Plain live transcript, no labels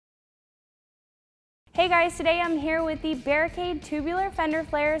Hey guys, today I'm here with the Barricade Tubular Fender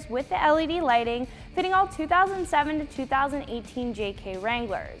flares with the LED lighting, fitting all 2007 to 2018 JK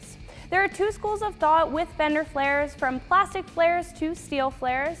Wranglers. There are two schools of thought with Fender flares, from plastic flares to steel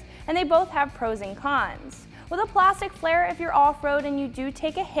flares, and they both have pros and cons. With a plastic flare, if you're off-road and you do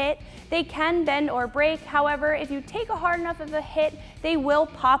take a hit, they can bend or break. However, if you take a hard enough of a hit, they will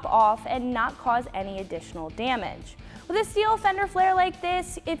pop off and not cause any additional damage. With a steel Fender flare like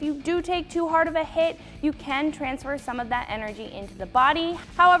this, if you do take too hard of a hit, you can transfer some of that energy into the body.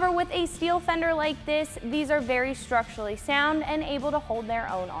 However, with a steel Fender like this, these are very structurally sound and able to hold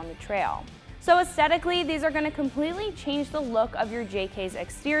their own on the trail. So aesthetically, these are going to completely change the look of your JK's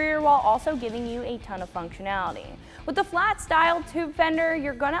exterior while also giving you a ton of functionality. With the flat style tube fender,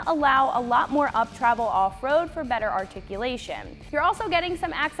 you're going to allow a lot more up travel off-road for better articulation. You're also getting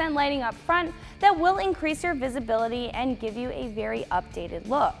some accent lighting up front that will increase your visibility and give you a very updated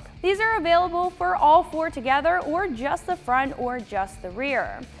look. These are available for all four together, or just the front or just the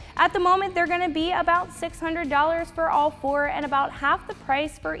rear. At the moment, they're going to be about $600 for all four and about half the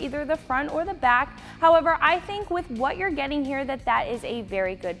price for either the front or the back. However, I think with what you're getting here that is a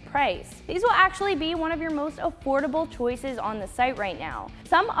very good price. These will actually be one of your most affordable choices on the site right now.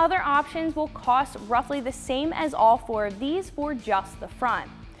 Some other options will cost roughly the same as all four of these for just the front.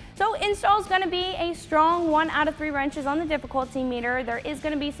 So install is going to be a strong 1 out of 3 wrenches on the difficulty meter. There is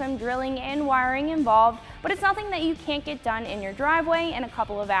going to be some drilling and wiring involved, but it's nothing that you can't get done in your driveway in a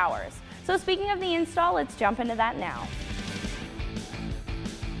couple of hours. So speaking of the install, let's jump into that now.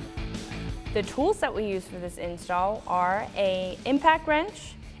 The tools that we use for this install are an impact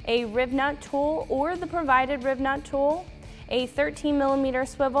wrench, a rib nut tool or the provided rib nut tool, a 13mm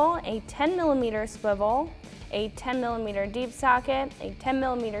swivel, a 10mm swivel, a 10mm deep socket, a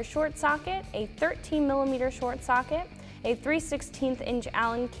 10mm short socket, a 13mm short socket, a 3/16 inch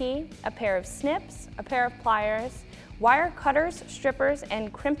Allen key, a pair of snips, a pair of pliers, wire cutters, strippers,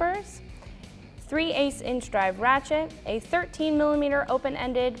 and crimpers, 3/8 inch drive ratchet, a 13mm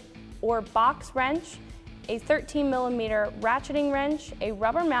open-ended or box wrench, a 13mm ratcheting wrench, a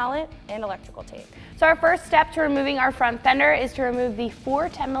rubber mallet, and electrical tape. So our first step to removing our front fender is to remove the 4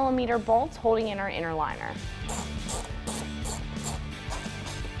 10mm bolts holding in our inner liner.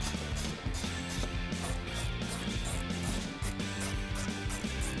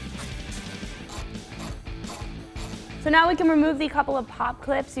 So now we can remove the couple of pop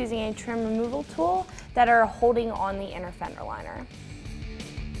clips using a trim removal tool that are holding on the inner fender liner.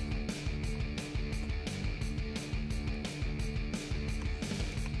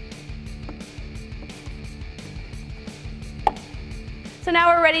 So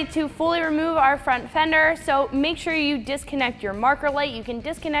now we're ready to fully remove our front fender. So make sure you disconnect your marker light. You can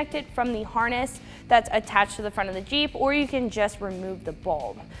disconnect it from the harness that's attached to the front of the Jeep, or you can just remove the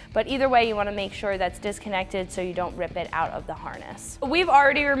bulb. But either way, you want to make sure that's disconnected so you don't rip it out of the harness. We've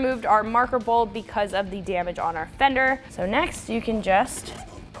already removed our marker bulb because of the damage on our fender. So next, you can just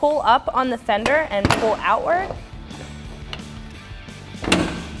pull up on the fender and pull outward.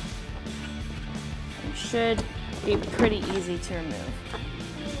 It should be pretty easy to remove.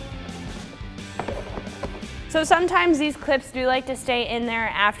 So sometimes these clips do like to stay in there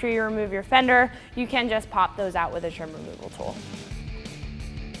after you remove your fender. You can just pop those out with a trim removal tool.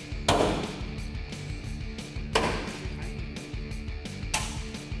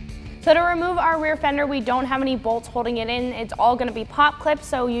 So to remove our rear fender, we don't have any bolts holding it in. It's all going to be pop clips,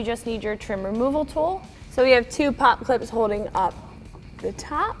 so you just need your trim removal tool. So we have 2 pop clips holding up the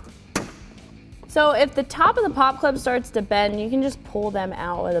top. So if the top of the pop clip starts to bend, you can just pull them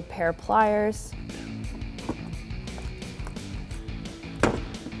out with a pair of pliers.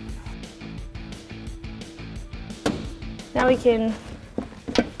 Now we can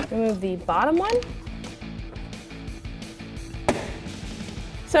remove the bottom one.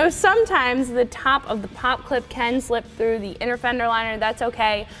 So sometimes the top of the pop clip can slip through the inner fender liner. That's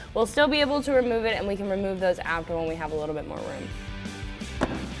okay. We'll still be able to remove it, and we can remove those after when we have a little bit more room.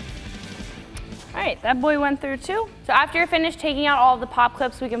 All right, that boy went through too. So after you're finished taking out all of the pop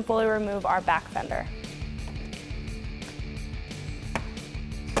clips, we can fully remove our back fender.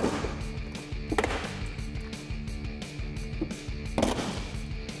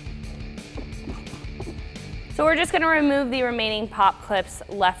 So we're just going to remove the remaining pop clips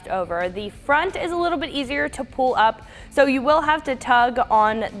left over. The front is a little bit easier to pull up, so you will have to tug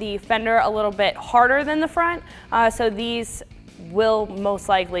on the fender a little bit harder than the front, so these will most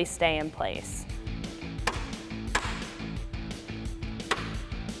likely stay in place.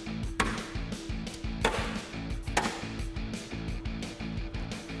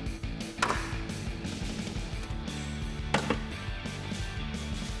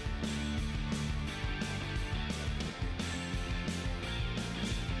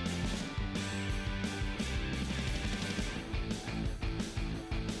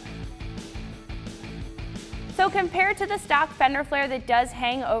 compared to the stock fender flare that does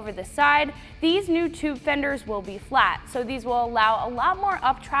hang over the side, these new tube fenders will be flat, so these will allow a lot more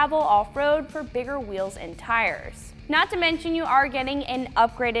up travel off-road for bigger wheels and tires. Not to mention you are getting an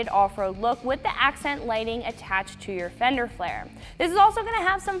upgraded off-road look with the accent lighting attached to your fender flare. This is also going to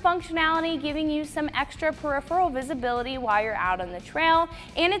have some functionality, giving you some extra peripheral visibility while you're out on the trail,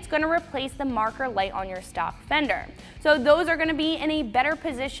 and it's going to replace the marker light on your stock fender. So those are going to be in a better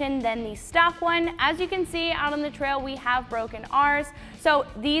position than the stock one. As you can see out on the trail, we have broken ours, so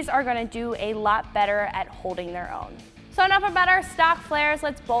these are going to do a lot better at holding their own. So enough about our stock flares,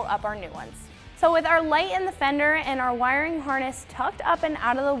 let's bolt up our new ones. So with our light in the fender and our wiring harness tucked up and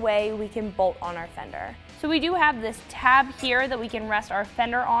out of the way, we can bolt on our fender. So we do have this tab here that we can rest our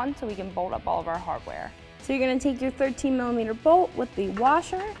fender on so we can bolt up all of our hardware. So you're going to take your 13mm bolt with the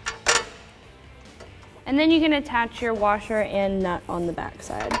washer, and then you can attach your washer and nut on the back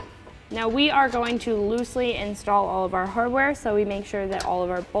side. Now we are going to loosely install all of our hardware so we make sure that all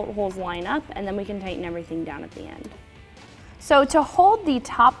of our bolt holes line up, and then we can tighten everything down at the end. So to hold the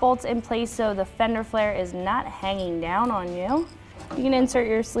top bolts in place so the fender flare is not hanging down on you, you can insert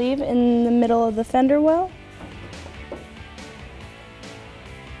your sleeve in the middle of the fender well.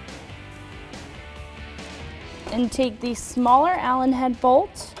 And take the smaller Allen head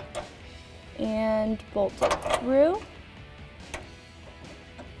bolt and bolt it through.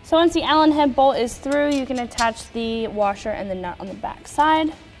 So once the Allen head bolt is through, you can attach the washer and the nut on the back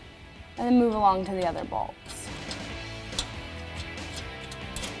side, and then move along to the other bolts.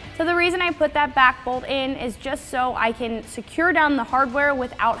 So the reason I put that back bolt in is just so I can secure down the hardware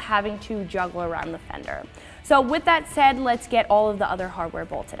without having to juggle around the fender. So with that said, let's get all of the other hardware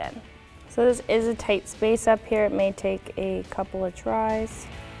bolted in. So this is a tight space up here. It may take a couple of tries,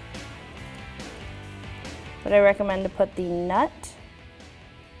 but I recommend to put the nut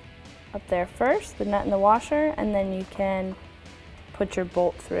up there first, the nut and the washer, and then you can put your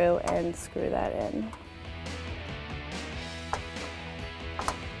bolt through and screw that in.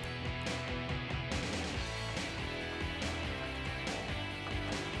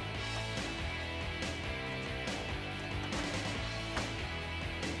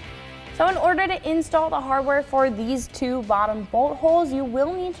 So in order to install the hardware for these two bottom bolt holes, you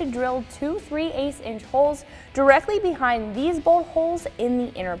will need to drill two 3/8" holes directly behind these bolt holes in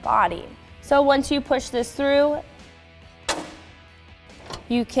the inner body. So once you push this through,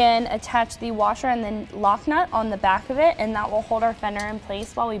 you can attach the washer and then lock nut on the back of it, and that will hold our fender in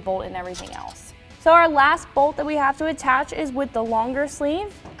place while we bolt in everything else. So our last bolt that we have to attach is with the longer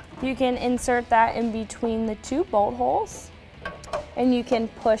sleeve. You can insert that in between the two bolt holes, and you can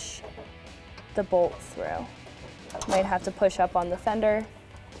push the bolt through. Might have to push up on the fender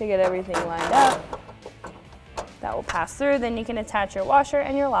to get everything lined up. That will pass through, then you can attach your washer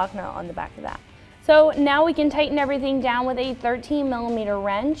and your lock nut on the back of that. So now we can tighten everything down with a 13mm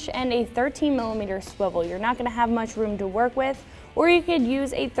wrench and a 13mm swivel. You're not going to have much room to work with, or you could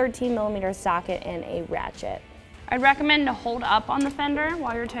use a 13mm socket and a ratchet. I'd recommend to hold up on the fender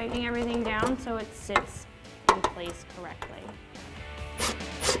while you're tightening everything down so it sits in place correctly.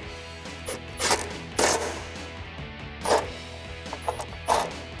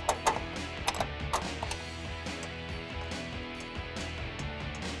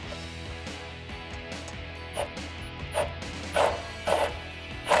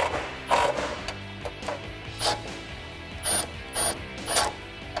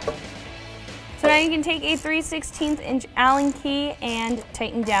 So now you can take a 3/16" Allen key and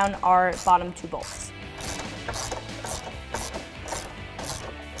tighten down our bottom two bolts.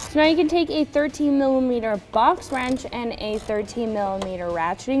 So now you can take a 13mm box wrench and a 13mm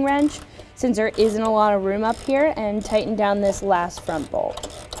ratcheting wrench, since there isn't a lot of room up here, and tighten down this last front bolt.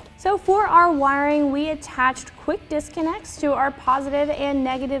 So for our wiring, we attached quick disconnects to our positive and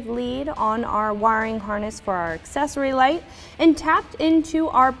negative lead on our wiring harness for our accessory light, and tapped into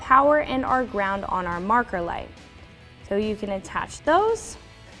our power and our ground on our marker light. So you can attach those.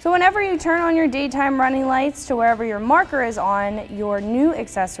 So whenever you turn on your daytime running lights to wherever your marker is on, your new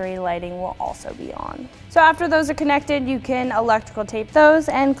accessory lighting will also be on. So after those are connected, you can electrical tape those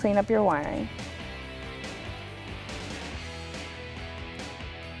and clean up your wiring.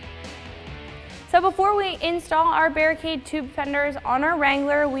 So before we install our Barricade tube fenders on our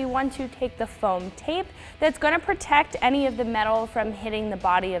Wrangler, we want to take the foam tape that's going to protect any of the metal from hitting the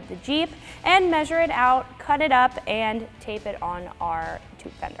body of the Jeep, and measure it out, cut it up, and tape it on our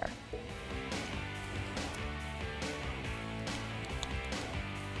tube fender.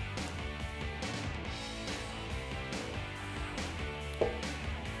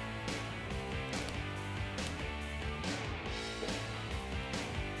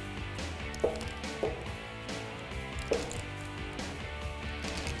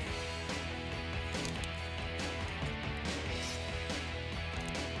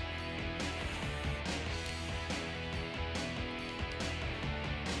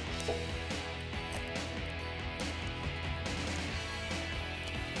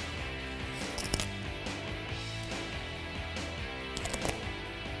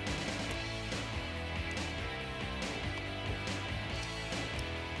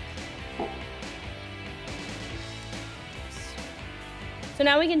 So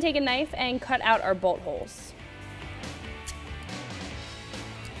now we can take a knife and cut out our bolt holes.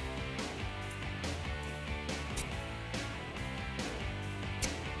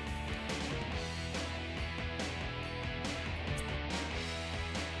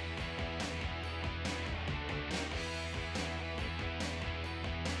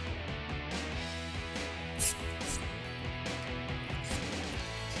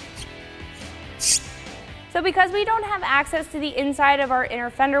 So because we don't have access to the inside of our inner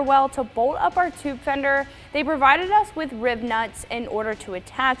fender well to bolt up our tube fender, they provided us with rib nuts in order to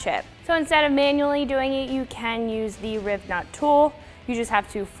attach it. So instead of manually doing it, you can use the rib nut tool. You just have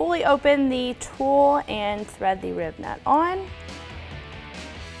to fully open the tool and thread the rib nut on.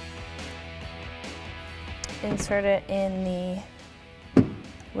 Insert it in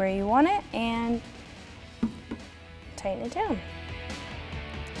where you want it and tighten it down.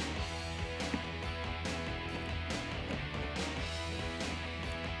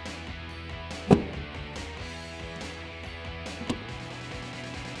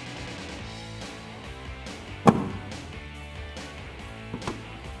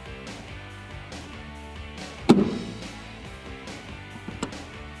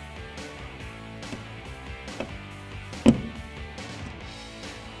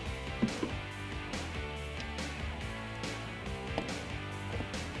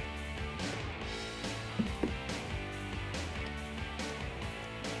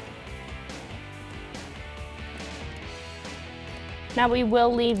 Now we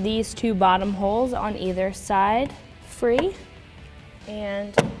will leave these two bottom holes on either side free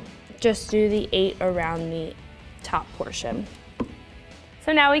and just do the 8 around the top portion.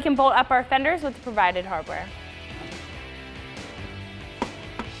 So now we can bolt up our fenders with the provided hardware.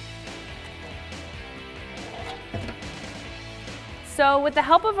 So with the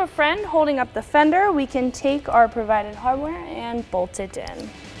help of a friend holding up the fender, we can take our provided hardware and bolt it in.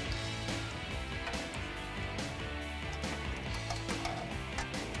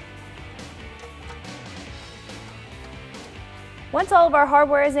 Once all of our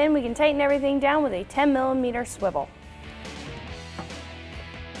hardware is in, we can tighten everything down with a 10mm swivel.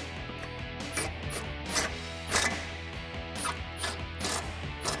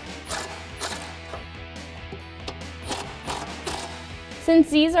 Since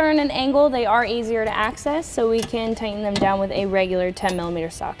these are in an angle, they are easier to access, so we can tighten them down with a regular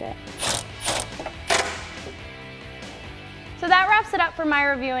 10mm socket. So that wraps it up for my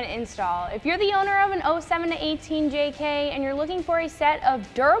review and install. If you're the owner of an 07 to 18 JK and you're looking for a set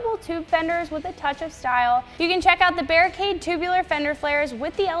of durable tube fenders with a touch of style, you can check out the Barricade Tubular Fender Flares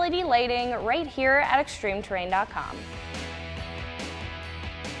with the LED lighting right here at ExtremeTerrain.com.